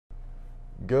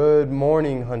Good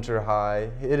morning, Hunter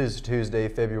High. It is Tuesday,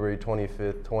 February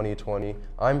 25th, 2020.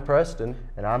 I'm Preston.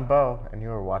 And I'm Bo, and you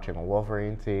are watching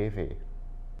Wolverine TV.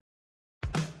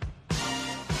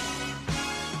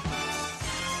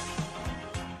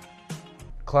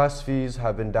 Class fees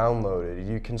have been downloaded.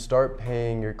 You can start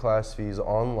paying your class fees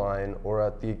online or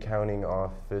at the accounting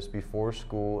office before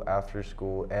school, after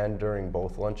school, and during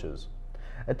both lunches.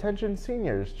 Attention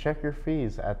seniors, check your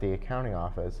fees at the accounting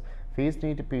office. Fees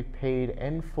need to be paid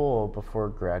in full before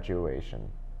graduation.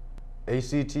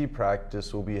 ACT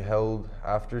practice will be held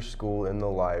after school in the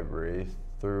library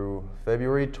through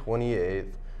February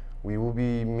 28th. We will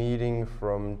be meeting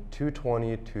from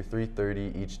 2:20 to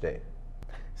 3:30 each day.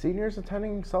 Seniors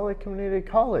attending Salt Lake Community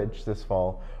College this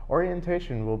fall,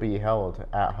 orientation will be held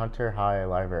at Hunter High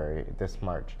Library this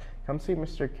March. Come see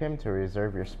Mr. Kim to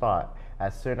reserve your spot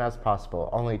as soon as possible.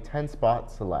 Only 10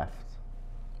 spots left.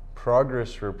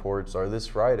 Progress reports are this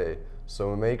Friday,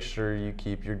 so make sure you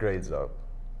keep your grades up.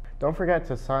 Don't forget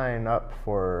to sign up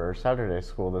for Saturday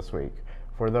school this week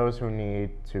for those who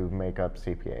need to make up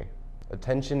CPA.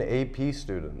 Attention AP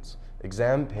students,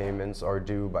 exam payments are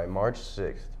due by March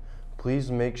 6th. Please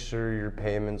make sure your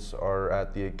payments are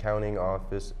at the accounting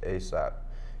office ASAP.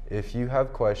 If you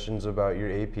have questions about your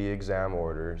AP exam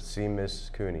order, see Ms.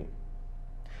 Cooney.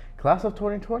 Class of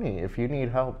 2020, if you need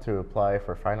help to apply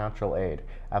for financial aid,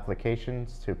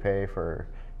 applications to pay for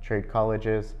trade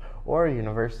colleges or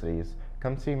universities,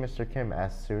 come see Mr. Kim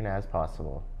as soon as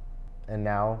possible. And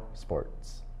now,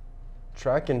 sports.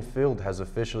 Track and field has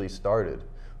officially started.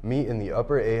 Meet in the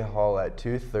Upper A Hall at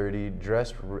 2:30,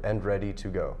 dressed and ready to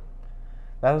go.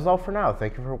 That is all for now.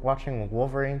 Thank you for watching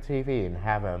Wolverine TV and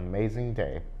have an amazing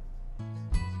day.